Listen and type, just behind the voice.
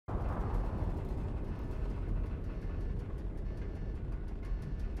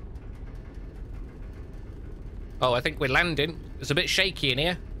Oh, I think we're landing. It's a bit shaky in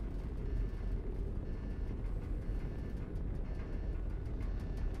here.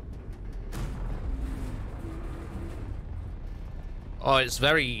 Oh, it's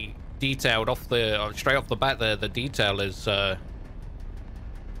very detailed off the straight off the bat. The detail is on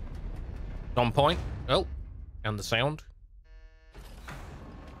point. Oh, and the sound.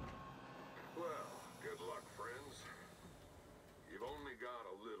 Well, good luck, friends. You've only got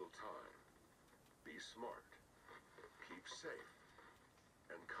a little time. Be smart, keep safe,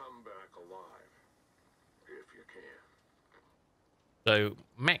 and come back alive if you can. So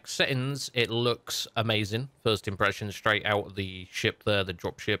max settings, it looks amazing. First impression, straight out of the ship there, the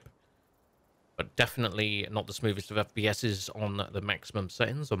drop ship. But definitely not the smoothest of FPSs on the maximum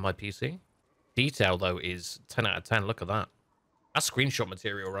settings on my PC. Detail, though, is 10 out of 10. Look at that. That's screenshot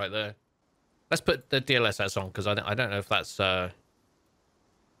material right there. Let's put the DLSS on, because I don't know if that's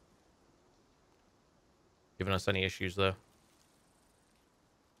giving us any issues there.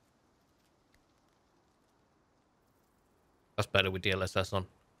 That's better with DLSS on.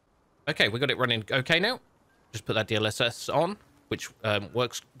 Okay, we got it running okay now. Just put that DLSS on, which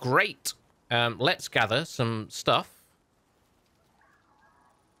works great. Let's gather some stuff.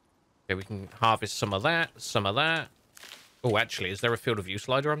 Okay, we can harvest some of that, some of that. Oh, actually, is there a field of view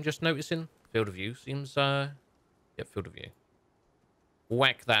slider I'm just noticing? Field of view seems, yep, field of view.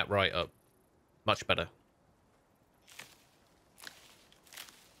 Whack that right up. Much better.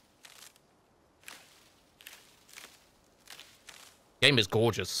 Game is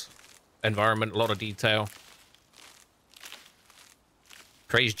gorgeous. Environment, a lot of detail.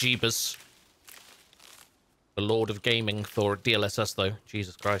 Praise Jeebus. The Lord of Gaming for DLSS, though.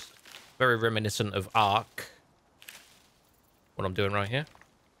 Jesus Christ. Very reminiscent of Ark. What I'm doing right here.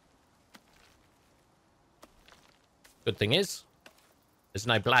 Good thing is, there's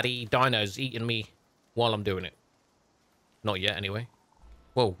no bloody dinos eating me while I'm doing it. Not yet, anyway.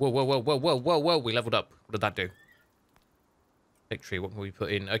 Whoa, whoa, whoa, whoa, whoa, whoa, whoa, whoa. We leveled up. What did that do? Tech tree, what can we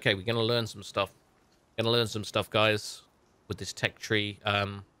put in? Okay, we're going to learn some stuff. Going to learn some stuff, guys, with this tech tree. We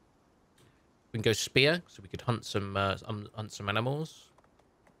can go spear, so we could hunt some animals.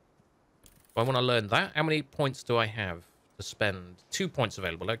 I want to learn that. How many points do I have to spend? 2 points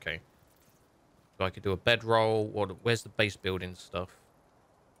available, okay. So I could do a bedroll. Where's the base building stuff?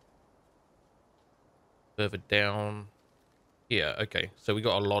 Further down. Yeah, okay. So we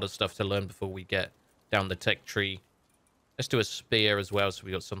got a lot of stuff to learn before we get down the tech tree. Let's do a spear as well, so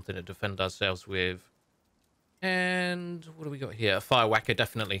we got something to defend ourselves with. And what do we got here? A firewhacker,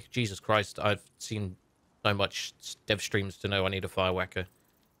 definitely. Jesus Christ, I've seen so much dev streams to know I need a firewhacker.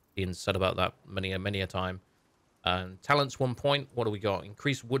 Being said about that many a time. Talents 1 point. What do we got?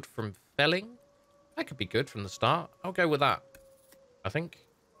 Increase wood from felling. That could be good from the start. I'll go with that, I think.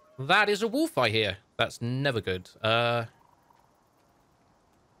 That is a wolf I hear. That's never good. Okay.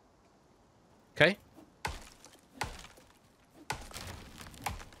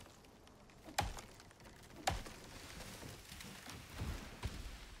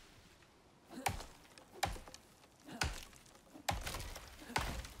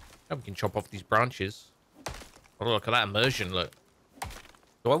 Oh, we can chop off these branches. Oh, look at that immersion, look.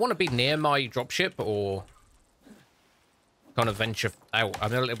 Do I want to be near my dropship or kind of venture out?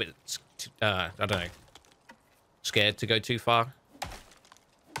 I'm a little bit, I don't know, scared to go too far.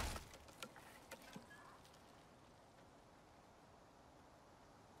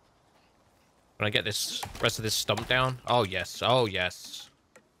 Can I get this rest of this stump down? Oh, yes. Oh, yes.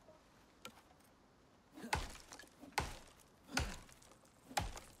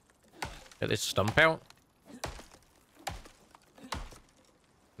 Get this stump out.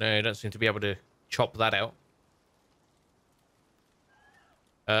 No, I don't seem to be able to chop that out.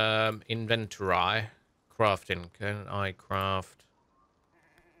 Inventory. Crafting. Can I craft?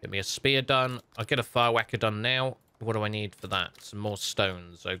 Get me a spear done. I'll get a firewhacker done now. What do I need for that? Some more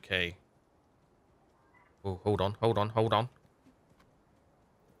stones. Okay. Oh, hold on, hold on, hold on.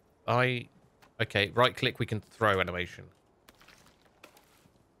 Okay, right click, we can throw animation.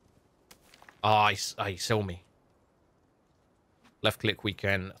 Ah, he saw me. Left click, we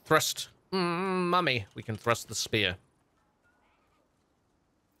can thrust. Mummy, we can thrust the spear.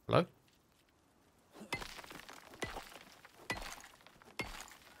 Hello?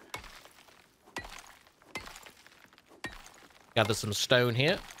 Gather some stone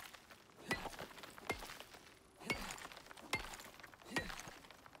here.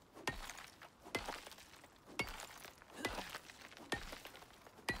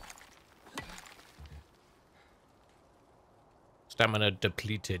 Stamina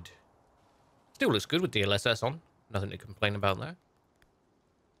depleted. Still looks good with DLSS on. Nothing to complain about there.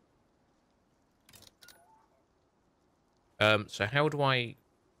 So how do I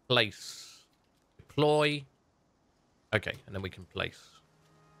place? Deploy. Okay, and then we can place.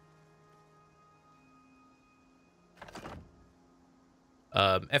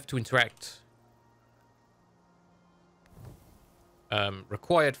 F to interact.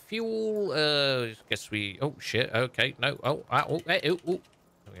 Required fuel. Guess we. Oh shit. Okay. No. Oh. Oh. Hey, oh. Oh.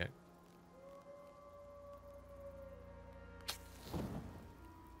 There we go.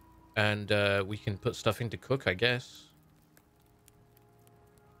 And we can put stuff into cook, I guess.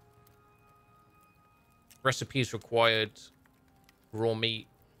 Recipes required. Raw meat.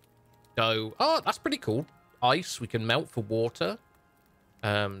 Dough. Oh, that's pretty cool. Ice we can melt for water.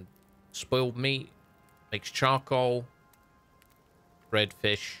 Spoiled meat. Makes charcoal. Red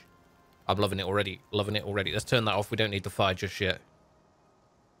fish. I'm loving it already. Loving it already. Let's turn that off. We don't need the fire just yet.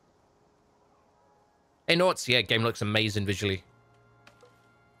 Hey, no, it's, yeah, game looks amazing visually.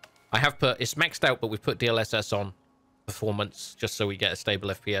 I have put, it's maxed out, but we've put DLSS on performance just so we get a stable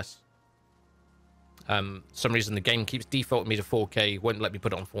FPS. Some reason the game keeps defaulting me to 4K, won't let me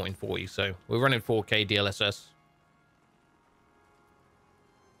put it on 1440, so we're running 4K DLSS.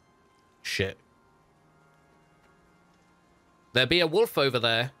 Shit. There be a wolf over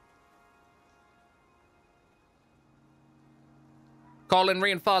there. Call in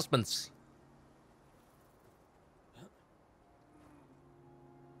reinforcements.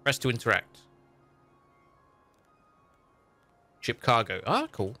 Press to interact. Ship cargo. Ah,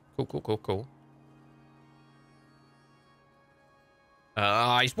 cool. Cool.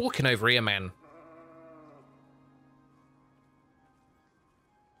 He's walking over here, man.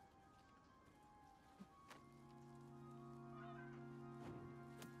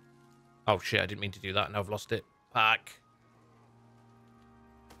 Oh, shit, I didn't mean to do that. Now I've lost it. Fuck.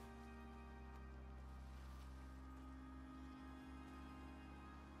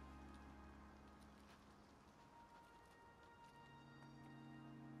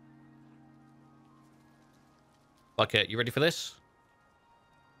 Fuck it. You ready for this?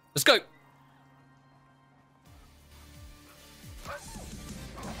 Let's go.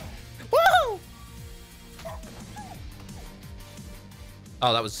 Woo!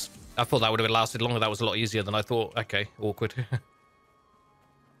 Oh, that was... I thought that would have lasted longer. That was a lot easier than I thought. Okay, awkward.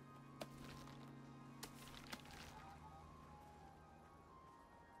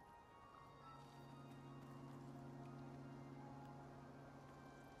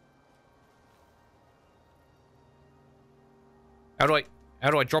 How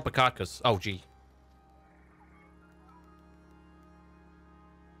do I drop a carcass? Oh, G.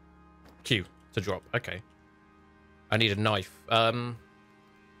 Q to drop. Okay. I need a knife. I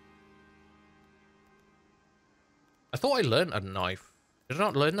thought I learned a knife. Did I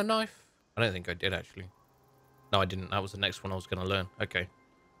not learn the knife? I don't think I did, actually. No, I didn't. That was the next one I was going to learn. Okay.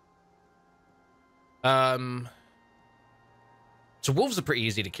 So wolves are pretty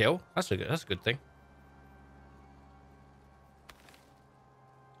easy to kill. That's a good thing.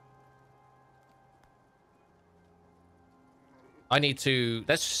 I need to...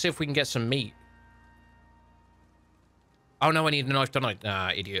 Let's see if we can get some meat. Oh, no, I need a knife, don't I?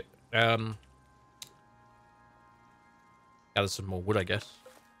 Ah, idiot. Gather some more wood, I guess.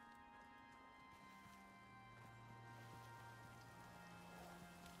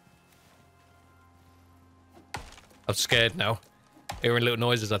 I'm scared now. Hearing little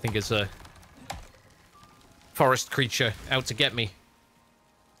noises, I think it's a forest creature out to get me.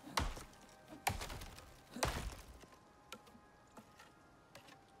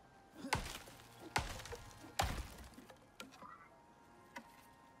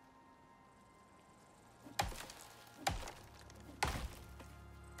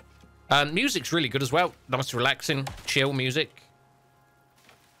 Music's really good as well. Nice, relaxing, chill music.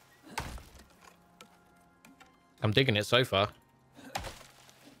 I'm digging it so far.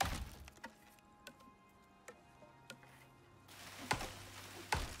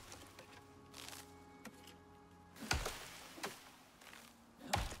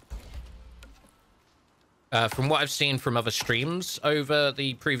 From what I've seen from other streams over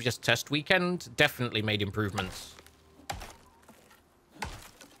the previous test weekend, definitely made improvements.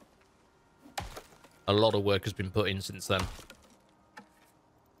 A lot of work has been put in since then.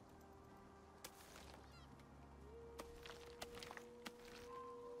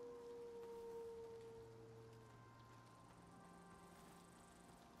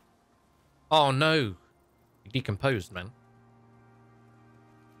 Oh no. You decomposed, man.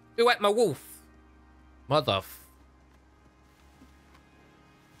 Who ate my wolf? Mother f...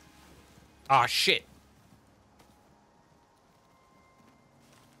 Ah, shit.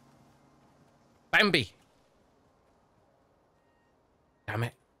 Bambi. Damn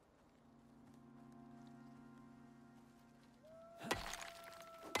it.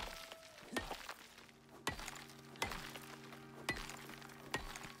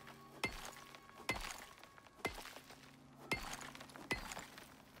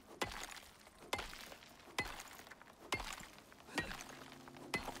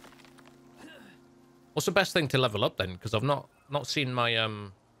 What's the best thing to level up then? Because I've not seen my Oh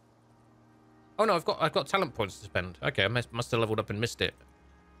no, I've got talent points to spend. Okay, I must have leveled up and missed it.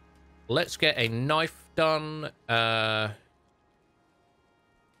 Let's get a knife done. Bandage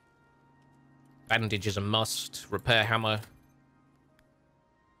is a must. Repair hammer.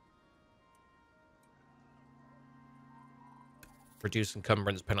 Reduce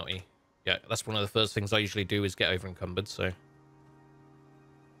encumbrance penalty. Yeah, that's one of the first things I usually do is get over encumbered, so.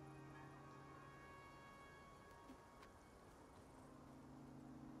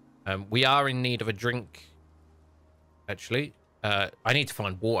 We are in need of a drink, actually. I need to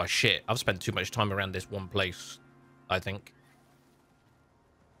find water. Shit, I've spent too much time around this one place, I think.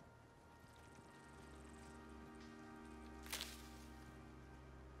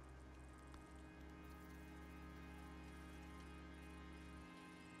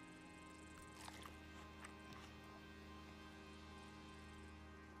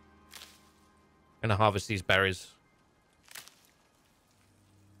 I'm gonna harvest these berries.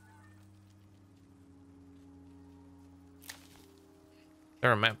 Is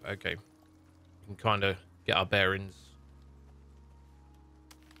there a map? Okay. We can kind of get our bearings.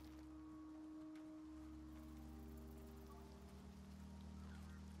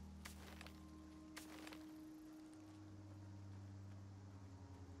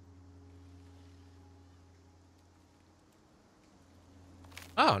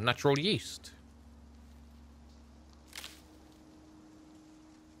 Oh, natural yeast.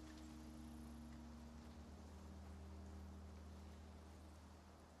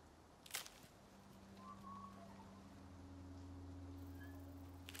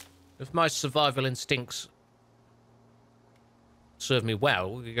 If my survival instincts serve me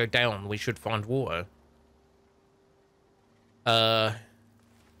well, we go down, we should find water. Or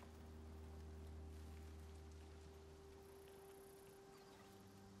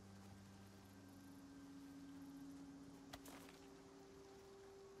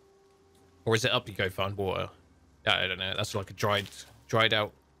is it up you go find water? I don't know. That's like a dried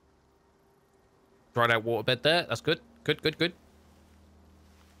out waterbed there. That's good. Good.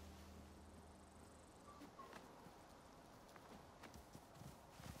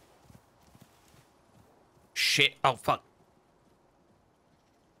 Shit. Oh, fuck.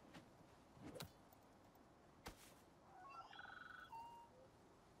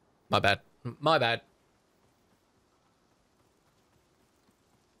 My bad. My bad.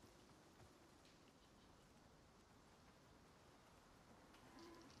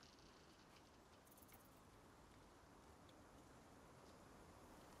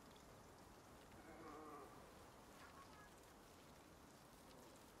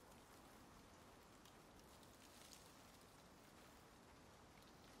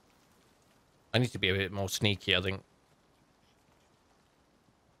 I need to be a bit more sneaky, I think.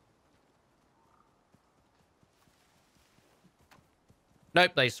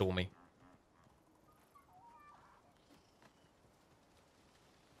 Nope, they saw me.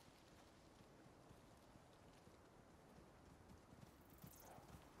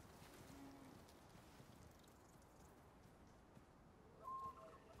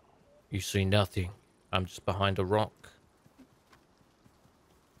 You see nothing. I'm just behind a rock.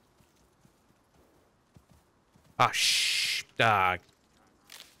 Ah, shh. Ah.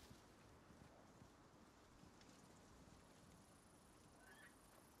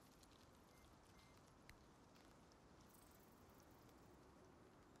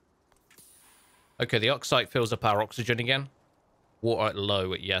 Okay, the oxide fills up our oxygen again. Water at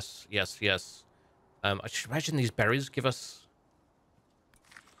low. Yes. I should imagine these berries give us...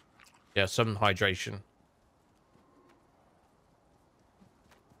 Yeah, some hydration.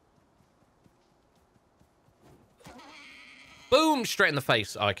 Boom! Straight in the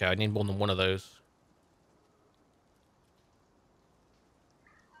face. Okay, I need more than one of those.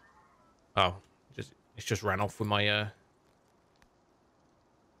 Oh, it's just ran off with my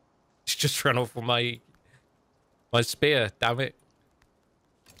it's just ran off with my spear. Damn it!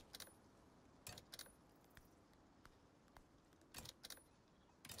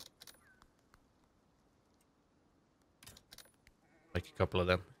 Make a couple of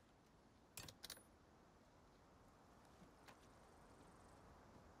them.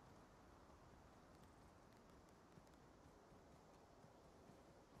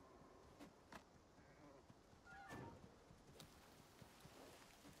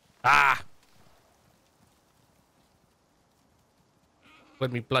 Ah!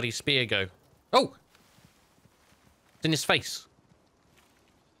 Where'd me bloody spear go? Oh! It's in his face.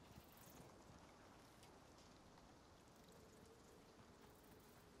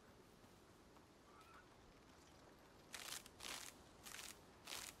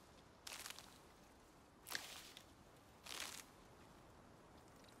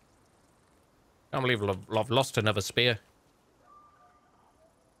 Can't believe I've lost another spear.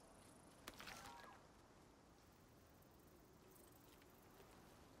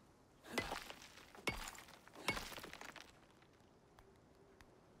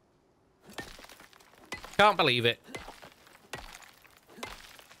 Can't believe it.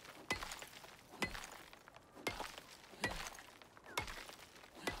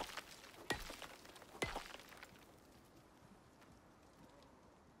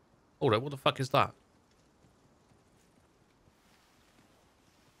 Hold on, what the fuck is that?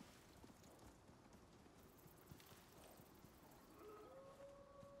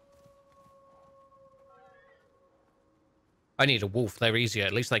 I need a wolf. They're easier.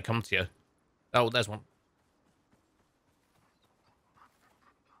 At least they come to you. Oh, there's one.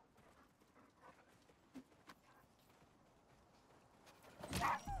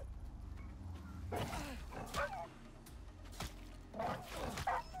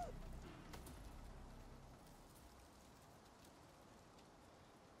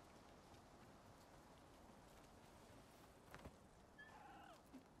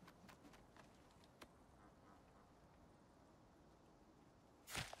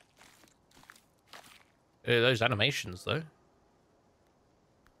 Those animations, though.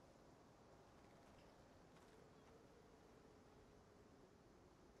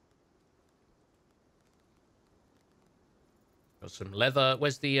 Got some leather.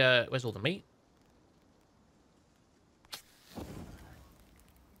 Where's all the meat?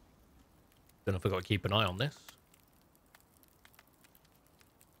 Don't know if I've got to keep an eye on this.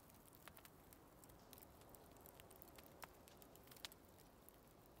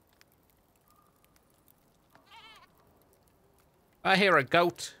 I hear a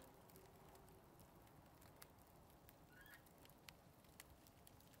goat.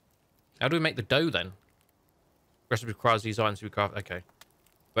 How do we make the dough then? Recipe requires these items to be crafted. Okay.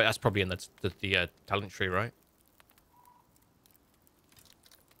 But that's probably in the talent tree, right?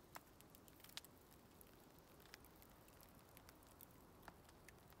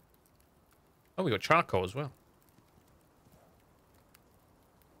 Oh, we got charcoal as well.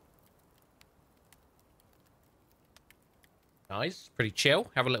 Nice. Pretty chill.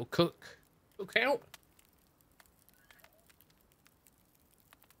 Have a little cook. Cook out.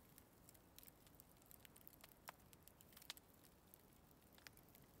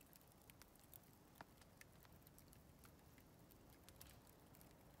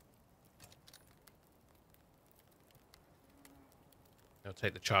 I'll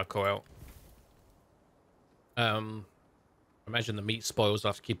take the charcoal out. Imagine the meat spoils. I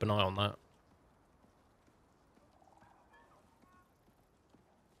have to keep an eye on that.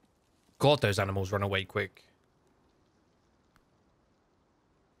 God, those animals run away quick.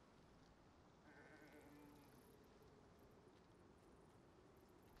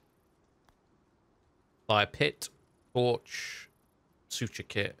 Fire pit, torch, suture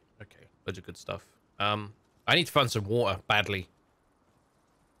kit. Okay, loads of good stuff. I need to find some water badly.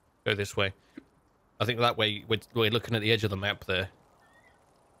 Go this way. I think that way we're looking at the edge of the map there.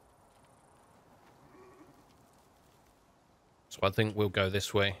 So I think we'll go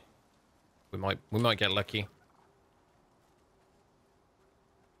this way. We might get lucky.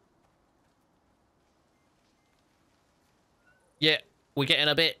 Yeah, we're getting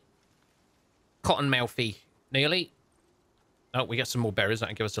a bit cottonmouthy. Nearly. Oh, we get some more berries. That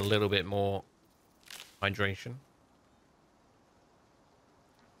can give us a little bit more hydration.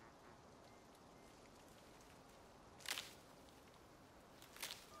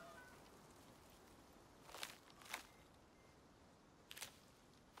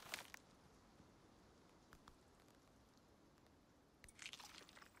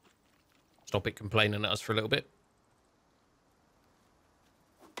 Stop it complaining at us for a little bit.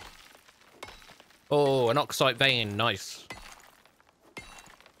 Oh, an oxide vein. Nice.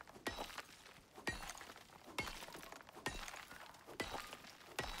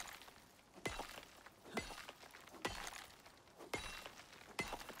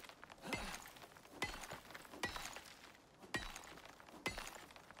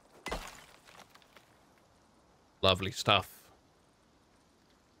 Lovely stuff.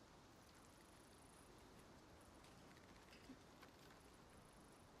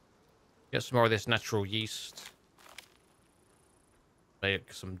 Get some more of this natural yeast.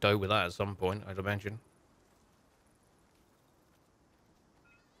 Make some dough with that at some point, I'd imagine.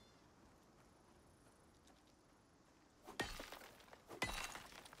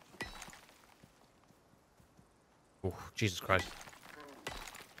 Oh, Jesus Christ.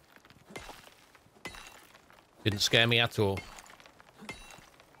 Didn't scare me at all.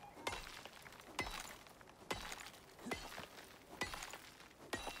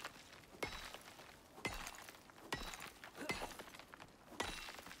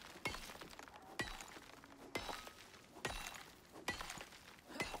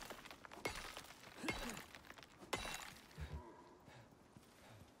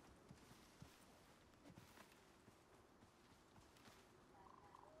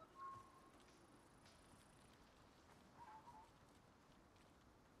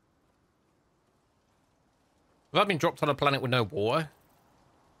 Have I been dropped on a planet with no water?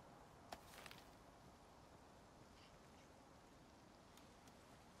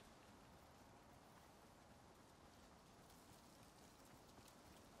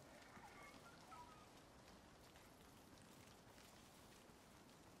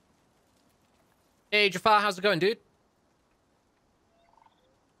 Hey, Jafar, how's it going, dude?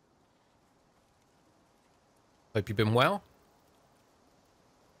 Hope you've been well.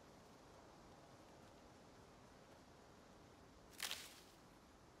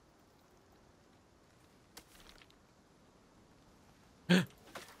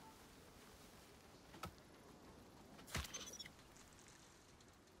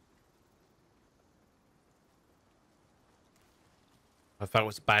 I thought it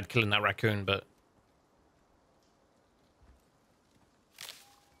was bad killing that raccoon, but...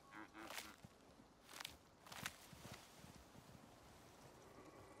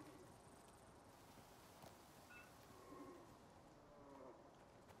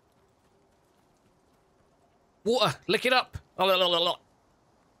 Water! Lick it up! Oh, la, la, la, la.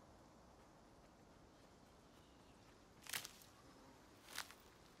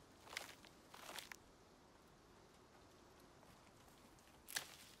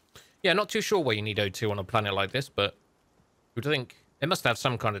 Yeah, not too sure why you need O2 on a planet like this, but... Who'd think? It must have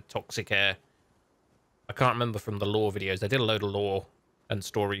some kind of toxic air. I can't remember from the lore videos. They did a load of lore and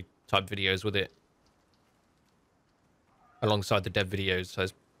story type videos with it. Alongside the dev videos. So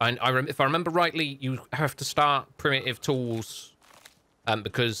if I remember rightly, you have to start primitive tools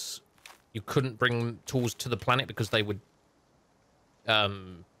because you couldn't bring tools to the planet because they would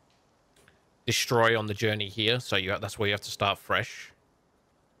destroy on the journey here. So that's where you have to start fresh.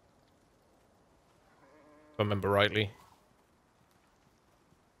 If I remember rightly.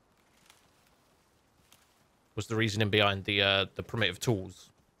 Was the reasoning behind the primitive tools.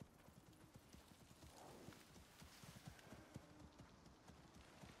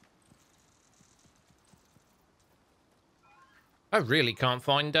 I really can't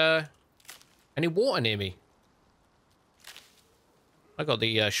find any water near me. I got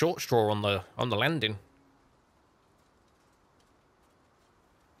the short straw on the landing.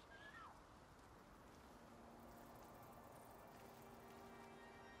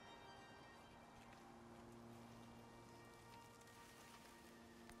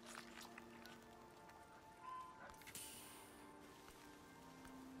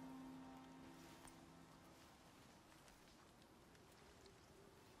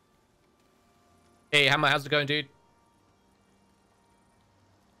 Hey, Hammer, how's it going, dude?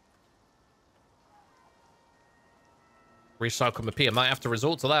 Recycle my pee. I might have to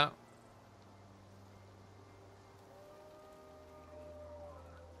resort to that.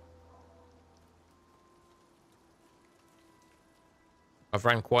 I've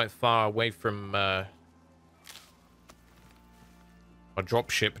ran quite far away from my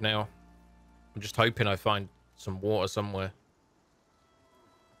dropship now. I'm just hoping I find some water somewhere.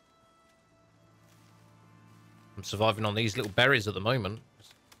 I'm surviving on these little berries at the moment.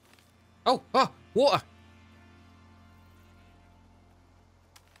 Oh, water!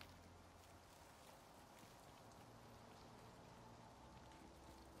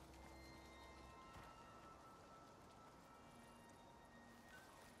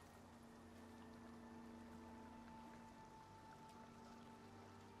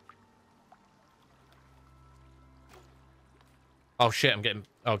 Oh shit, I'm getting...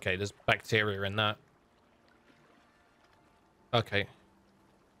 Okay, there's bacteria in that. Okay.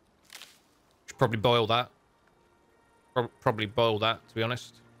 Should probably boil that. Probably boil that, to be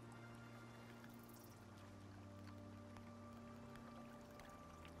honest.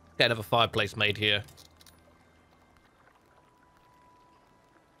 Get another fireplace made here.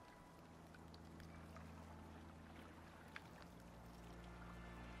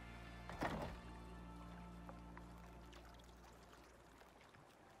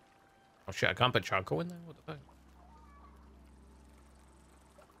 Oh shit, I can't put charcoal in there? What the fuck?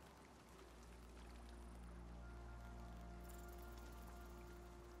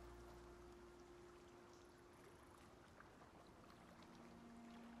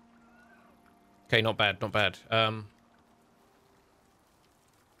 Okay, not bad, not bad.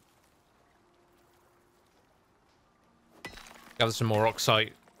 Gather some more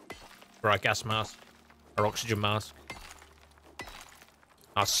oxide for our gas mask, our oxygen mask,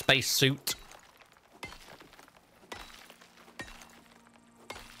 our space suit.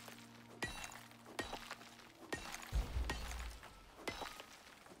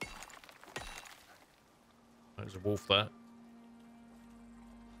 There's a wolf there.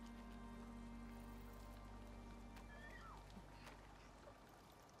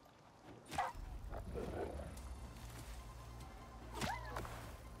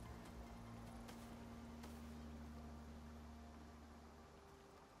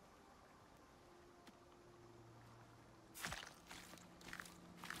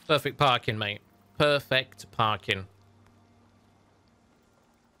 Perfect parking, mate. Perfect parking.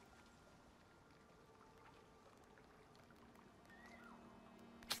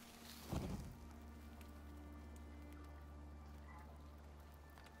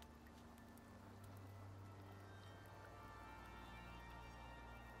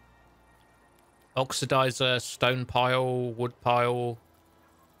 Oxidizer, stone pile, wood pile.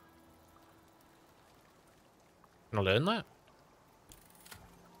 Can I learn that?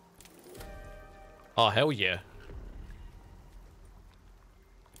 Oh, hell yeah.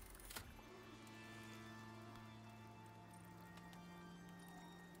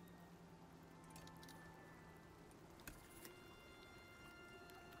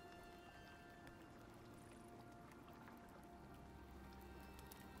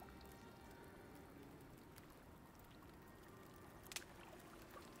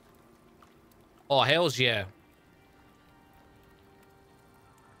 Oh, hells yeah.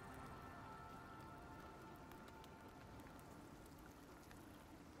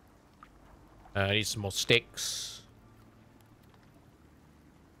 I need some more sticks.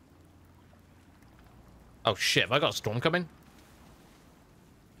 Oh shit, have I got a storm coming?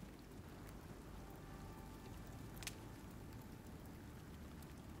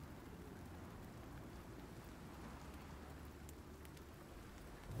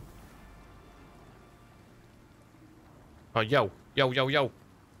 Oh, yo. Yo, yo, yo.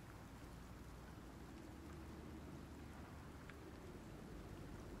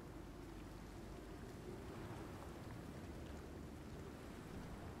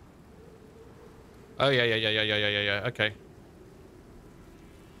 Oh, yeah, yeah, yeah, yeah, yeah, yeah, yeah, yeah. Okay.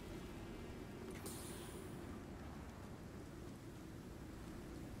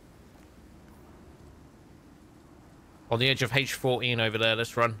 On the edge of H14 over there.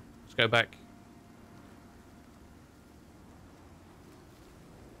 Let's run. Let's go back.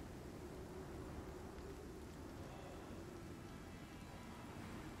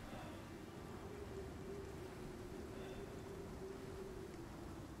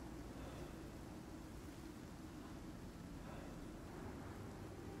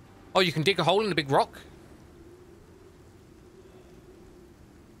 Oh, you can dig a hole in the big rock?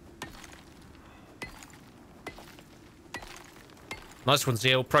 Nice one,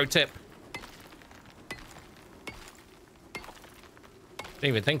 Zeal. Pro tip. Didn't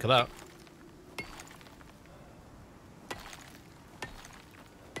even think of that.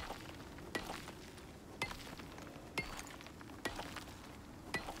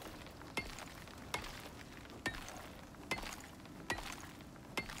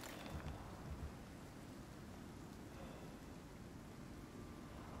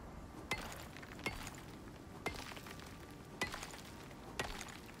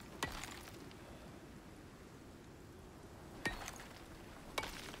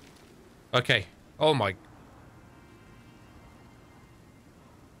 Okay. Oh my.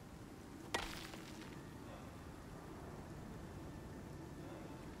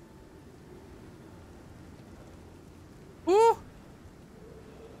 Woo!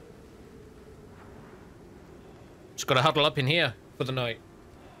 Just gotta huddle up in here for the night.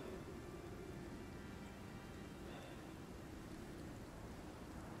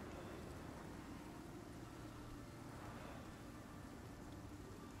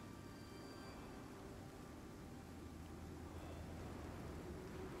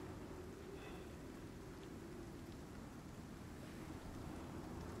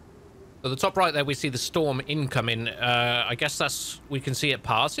 At the top right there, we see the storm incoming. I guess that's... we can see it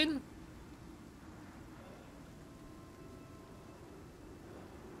passing?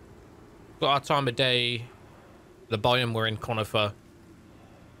 Got our time of day. The biome we're in, Conifer.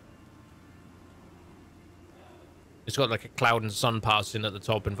 It's got like a cloud and sun passing at the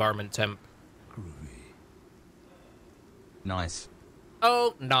top, environment temp. Groovy. Nice.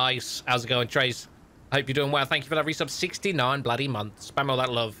 Oh, nice. How's it going, Trace? I hope you're doing well. Thank you for that resub. 69 bloody months. Spam all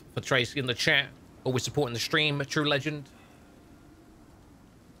that love for Trace in the chat. Always supporting the stream. A true legend.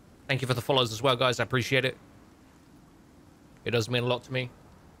 Thank you for the follows as well, guys. I appreciate it. It does mean a lot to me.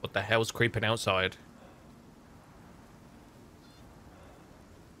 What the hell's creeping outside?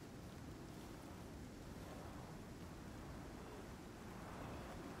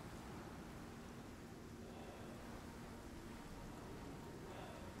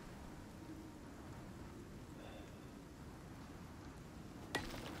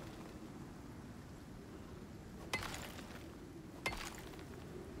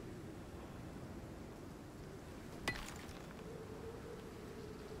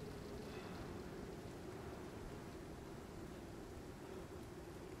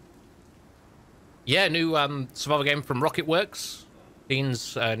 Yeah, new survival game from RocketWerkz.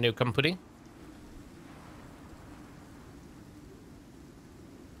 Dean's new company.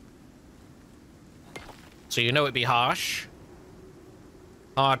 So you know it'd be harsh.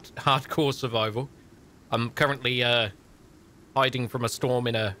 Hardcore survival. I'm currently hiding from a storm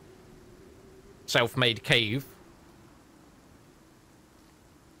in a self-made cave.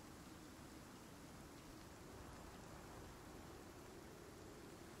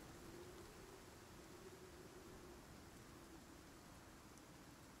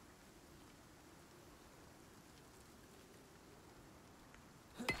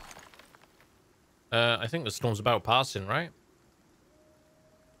 I think the storm's about passing, right?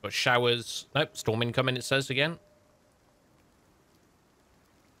 Got showers. Nope, storm incoming, it says again.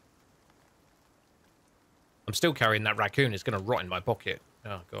 I'm still carrying that raccoon. It's going to rot in my pocket.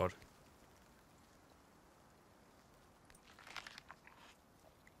 Oh, God.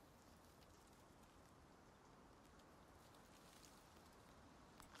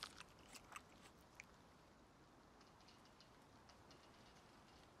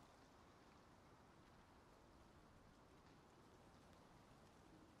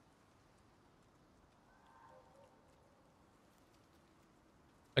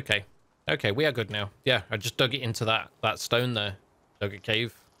 Okay. Okay, we are good now. Yeah, I just dug it into that stone there. Dug a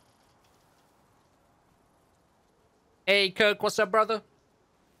cave. Hey, Kirk, what's up, brother?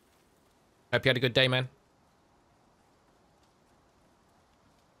 Hope you had a good day, man.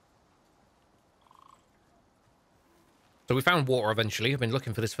 So we found water eventually. I've been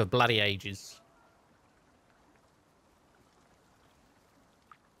looking for this for bloody ages.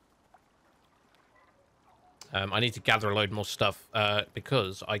 I need to gather a load more stuff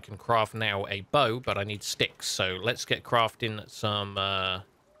because I can craft now a bow, but I need sticks. So let's get crafting some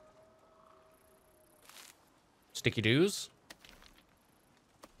sticky doos.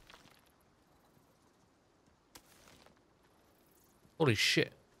 Holy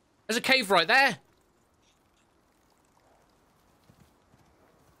shit. There's a cave right there.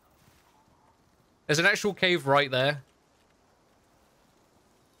 There's an actual cave right there.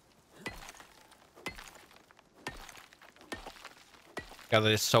 Gather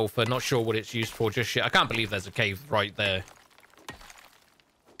this sulfur. Not sure what it's used for just yet. I can't believe there's a cave right there.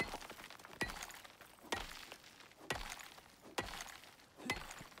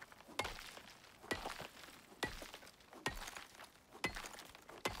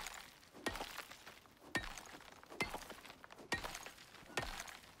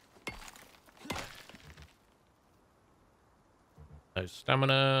 No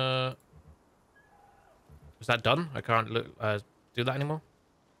stamina. Is that done? I can't do that anymore.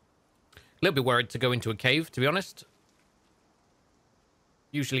 A little bit worried to go into a cave, to be honest.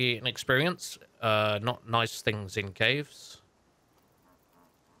 Usually an experience. Not nice things in caves.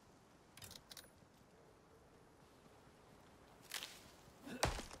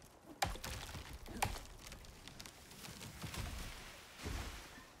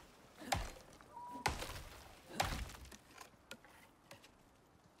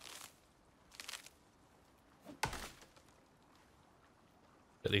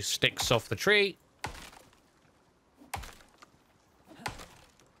 Get these sticks off the tree.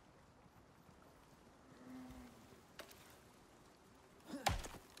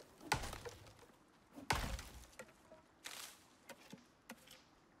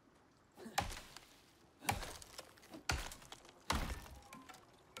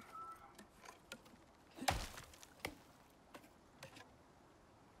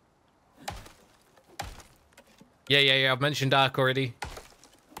 Yeah. I've mentioned Ark already.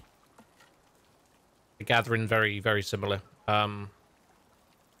 The gathering very, very similar. What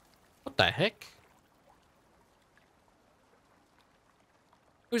the heck?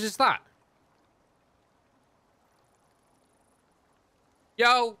 Whose is that?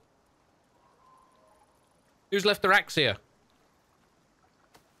 Yo! Who's left their axe here?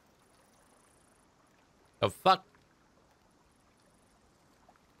 The fuck?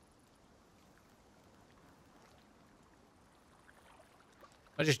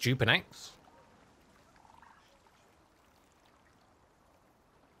 I just dupe an axe?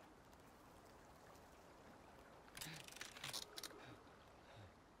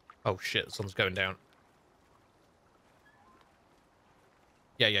 Oh shit, the sun's going down.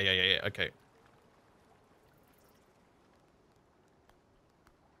 Yeah, okay.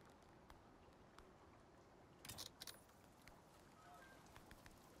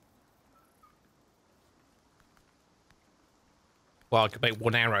 Well, I could make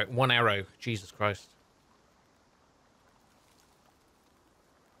one arrow. One arrow. Jesus Christ.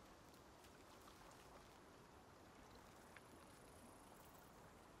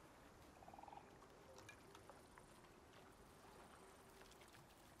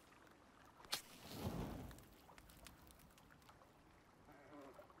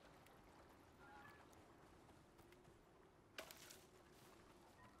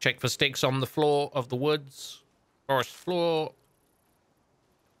 Check for sticks on the floor of the woods. Forest floor.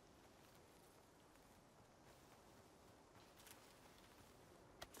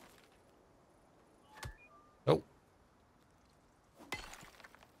 Oh.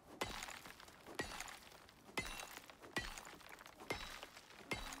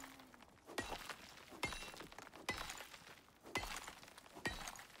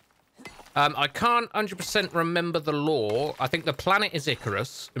 I can't 100% remember the lore. I think the planet is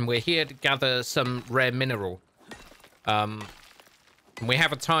Icarus, and we're here to gather some rare mineral. And we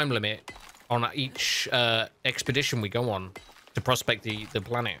have a time limit on each expedition we go on to prospect the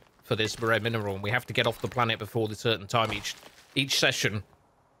planet for this rare mineral, and we have to get off the planet before the certain time each session.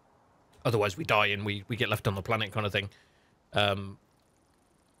 Otherwise, we die and we get left on the planet, kind of thing.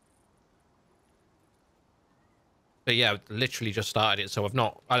 But yeah, literally just started it, so I've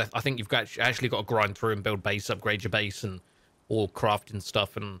not... I think you've actually got to grind through and build base, upgrade your base, and all crafting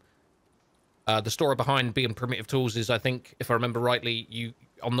stuff. And the story behind being primitive tools is, I think, if I remember rightly, you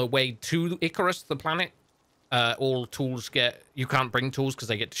on the way to Icarus, the planet, all tools get... You can't bring tools because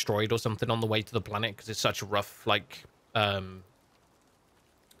they get destroyed or something on the way to the planet because it's such a rough, like...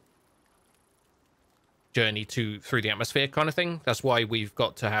 journey through the atmosphere kind of thing. That's why we've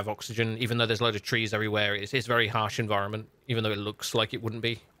got to have oxygen, even though there's a load of trees everywhere. It's a very harsh environment, even though it looks like it wouldn't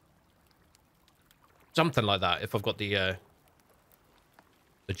be. Something like that, if I've got the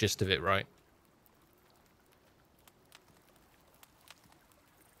gist of it right.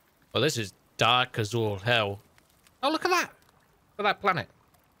 Well, this is dark as all hell. Oh, look at that! Look at that planet.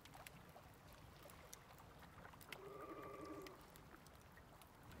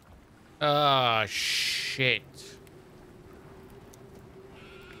 Ah, shit.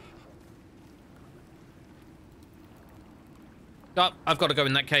 Oh, I've got to go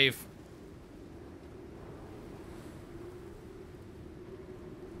in that cave.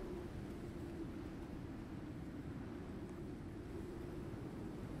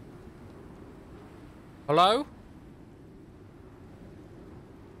 Hello?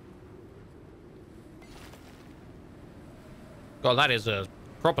 God, that is a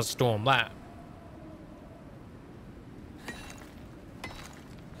proper storm, that.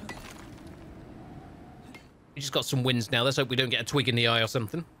 We just got some winds now. Let's hope we don't get a twig in the eye or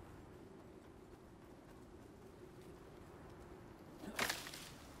something.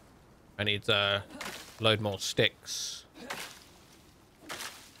 I need to load more sticks. I'm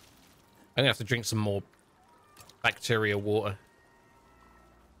gonna have to drink some more bacteria water.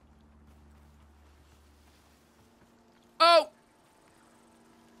 Oh!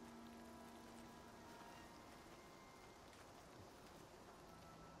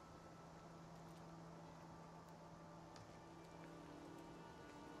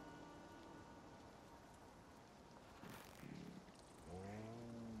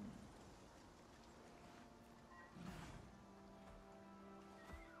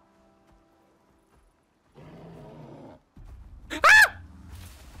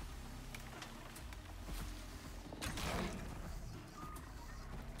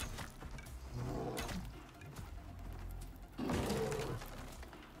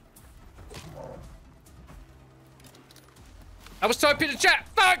 I was typing in the chat.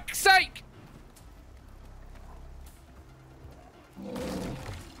 Fuck's sake!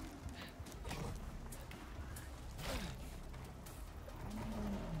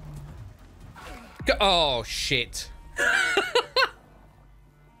 Oh, shit. I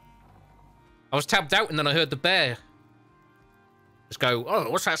was tabbed out and then I heard the bear just go, oh,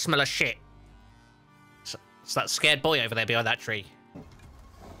 what's that smell of shit? It's that scared boy over there behind that tree.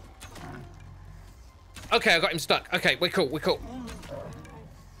 Okay, I got him stuck. Okay, we're cool, we're cool.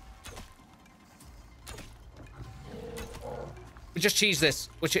 We just cheese this.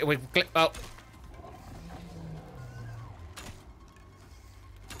 Oh.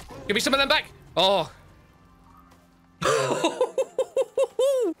 Give me some of them back. Oh.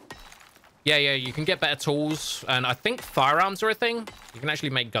 Yeah, you can get better tools. And I think firearms are a thing. You can actually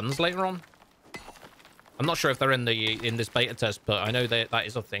make guns later on. I'm not sure if they're in this beta test, but I know that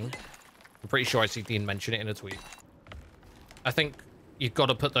is a thing. I'm pretty sure I see Dean mention it in a tweet. I think you've got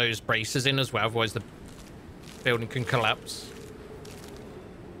to put those braces in as well, otherwise the building can collapse.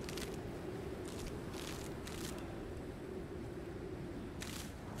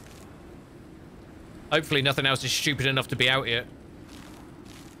 Hopefully nothing else is stupid enough to be out here.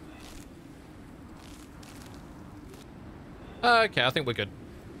 Okay, I think we're good.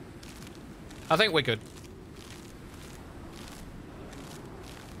 I think we're good.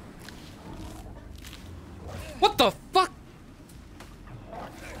 What the fuck?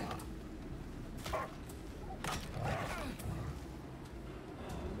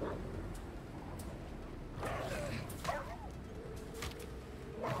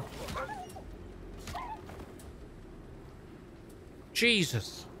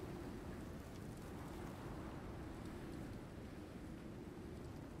 Jesus.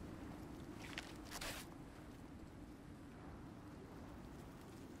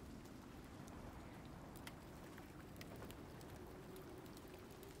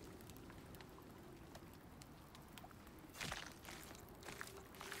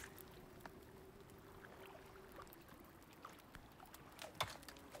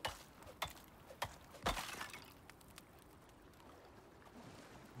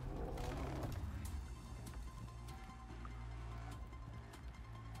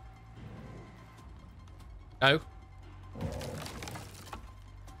 No.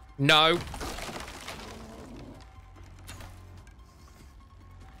 No.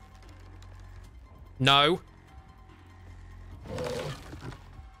 No.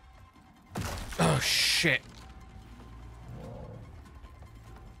 Oh, shit.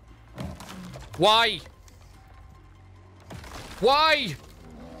 Why? Why?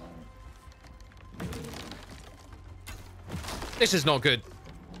 This is not good.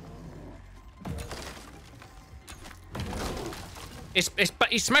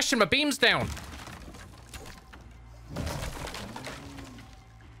 He's smashing my beams down.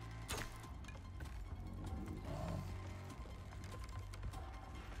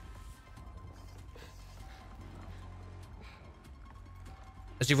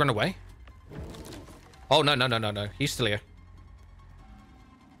 Has he run away? Oh, no, no, no, no, no. He's still here.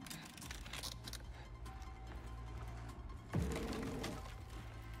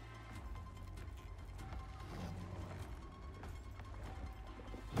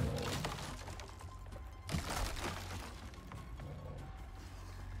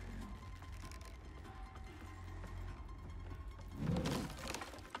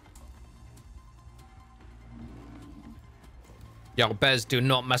 Yo, bears do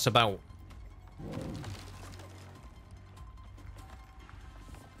not mess about.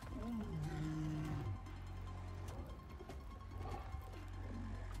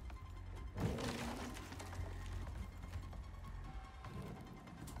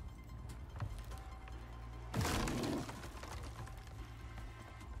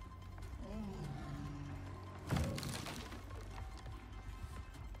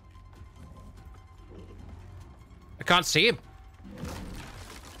 I can't see him.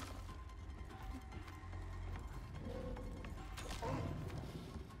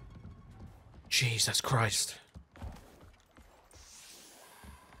 Jesus Christ.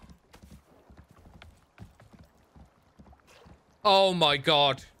 Oh my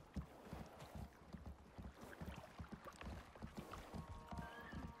God.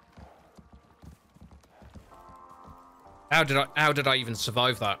 How did I even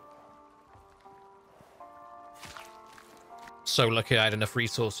survive that? So lucky I had enough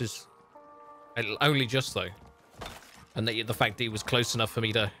resources. Only just though. And the fact that he was close enough for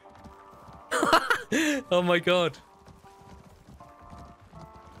me to... Oh my God.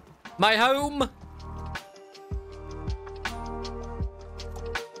 My home!